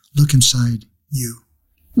world, look inside you.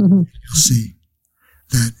 You'll see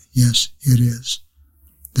that, yes, it is.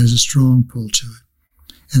 There's a strong pull to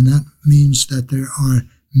it. And that means that there are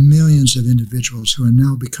millions of individuals who are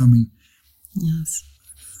now becoming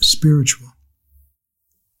spiritual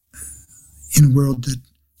in a world that,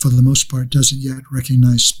 for the most part, doesn't yet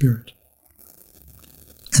recognize spirit.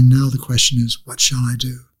 And now the question is, what shall I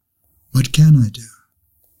do? What can I do?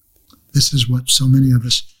 This is what so many of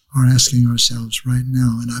us are asking ourselves right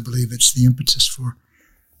now, and I believe it's the impetus for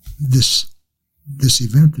this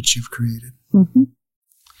event that you've created.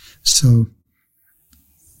 So,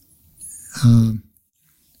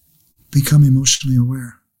 become emotionally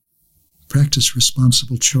aware. Practice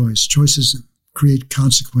responsible choice. Choices that create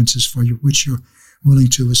consequences for you, which you're willing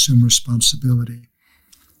to assume responsibility.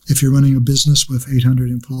 If you're running a business with 800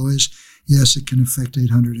 employees, yes, it can affect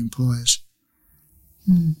 800 employees.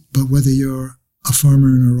 But whether you're a farmer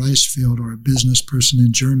in a rice field or a business person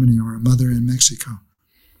in Germany or a mother in Mexico,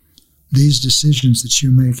 these decisions that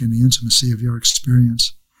you make in the intimacy of your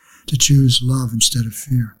experience to choose love instead of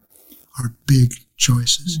fear are big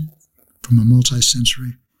choices from a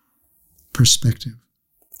multisensory perspective,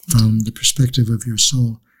 from the perspective of your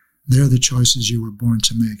soul. They're the choices you were born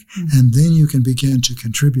to make. And then you can begin to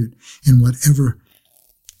contribute in whatever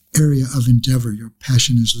area of endeavor your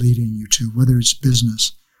passion is leading you to, whether it's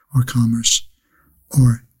business or commerce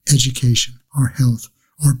or education or health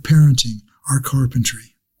or parenting or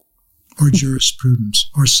carpentry or jurisprudence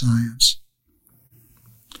or science.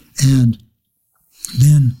 And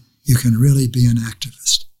then you can really be an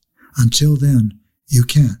activist. Until then, you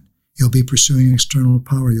can't. You'll be pursuing external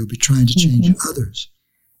power. You'll be trying to change others.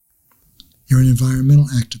 You're an environmental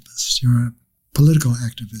activist. You're a political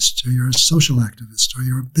activist, or you're a social activist, or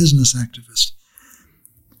you're a business activist.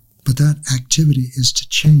 But that activity is to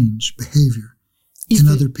change behavior in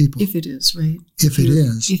other people. If it is, right? If it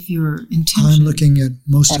is. If your intention. I'm looking at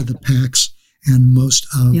most of the PACs and most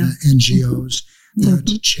of the NGOs that are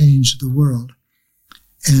to change the world.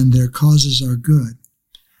 And their causes are good,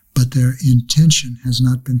 but their intention has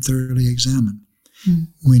not been thoroughly examined.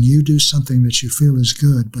 When you do something that you feel is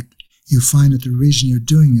good, but you find that the reason you're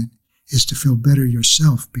doing it is to feel better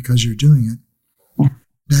yourself because you're doing it,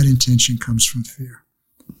 that intention comes from fear.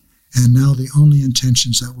 And now the only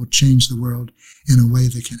intentions that will change the world in a way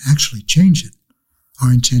that can actually change it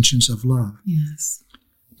are intentions of love. Yes.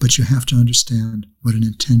 But you have to understand what an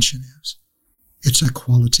intention is. It's a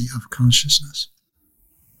quality of consciousness.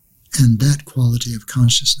 And that quality of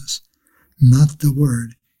consciousness, not the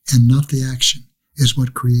word and not the action, is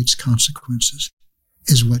what creates consequences,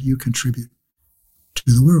 is what you contribute to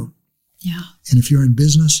the world. Yeah. And if you're in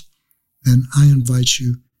business, then I invite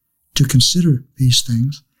you to consider these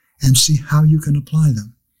things and see how you can apply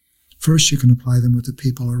them. First, you can apply them with the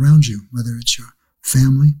people around you, whether it's your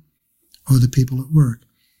family or the people at work.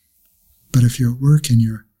 But if you're at work and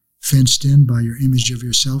you're fenced in by your image of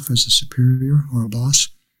yourself as a superior or a boss,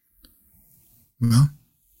 well,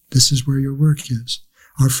 this is where your work is.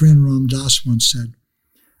 Our friend Ram Dass once said,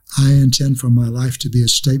 I intend for my life to be a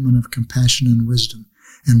statement of compassion and wisdom,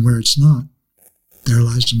 and where it's not, there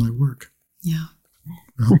lies my work. Yeah.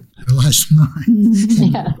 Well, realize mine.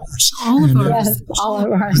 Yeah. All of ours. Yes, all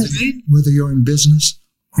of ours. Whether you're in business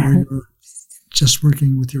or you're just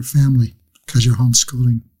working with your family because you're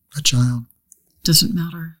homeschooling a child. Doesn't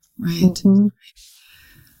matter, right? Mm-hmm.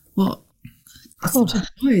 Well, it's such a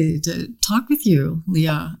joy to talk with you,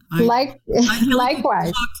 Leah. I feel like Likewise.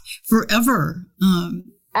 we could talk forever.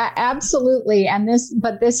 Absolutely. And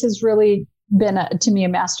this has really been to me a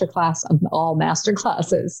masterclass of all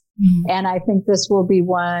masterclasses. Mm. And I think this will be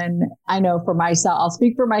one I know for myself. I'll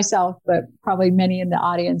speak for myself, but probably many in the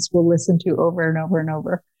audience will listen to over and over and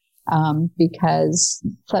over. Because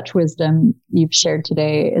such wisdom you've shared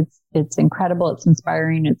today, it's incredible. It's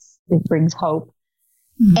inspiring. It brings hope.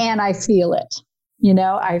 Mm. And I feel it,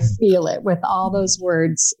 I feel it with all those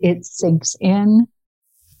words. It sinks in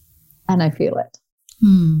and I feel it.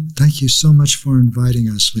 Mm. Thank you so much for inviting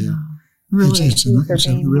us, Leah. Yeah, really. It's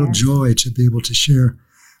a real joy to be able to share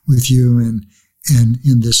with you and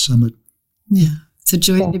in this summit. Yeah. It's a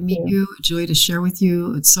joy to meet you, a joy to share with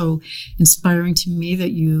you. It's so inspiring to me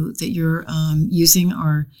that you're using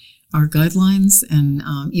our guidelines and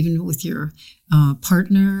even with your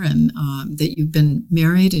partner and that you've been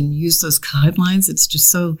married and used those guidelines. It's just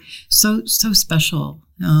so special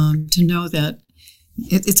to know that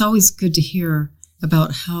it's always good to hear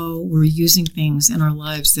about how we're using things in our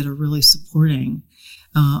lives that are really supporting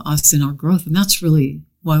us in our growth. And that's really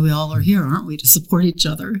why we all are here, aren't we? To support each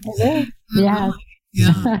other. Yeah.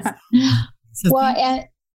 Yeah. So well,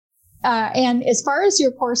 and as far as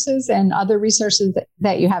your courses and other resources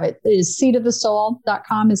that you have, it is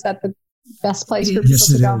seatofthesoul.com. Is that the best place for people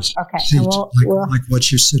to go? Is. Okay. Seat, like what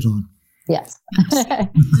you sit on. Yes.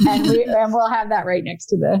 and we'll have that right next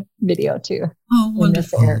to the video too. Oh,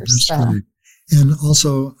 wonderful. That's great. And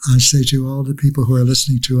also, I say to all the people who are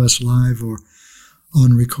listening to us live or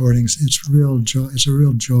on recordings, it's real joy. It's a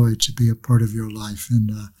real joy to be a part of your life,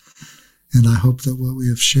 and I hope that what we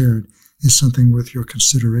have shared is something worth your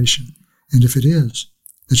consideration. And if it is,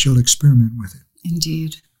 that you'll experiment with it.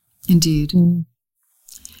 Indeed. Mm.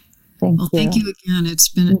 Thank you again. It's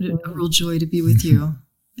been a real joy to be with you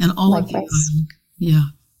and all Likewise. of you. Yeah.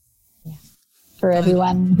 For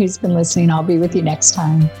everyone who's been listening, I'll be with you next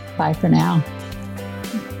time. Bye for now.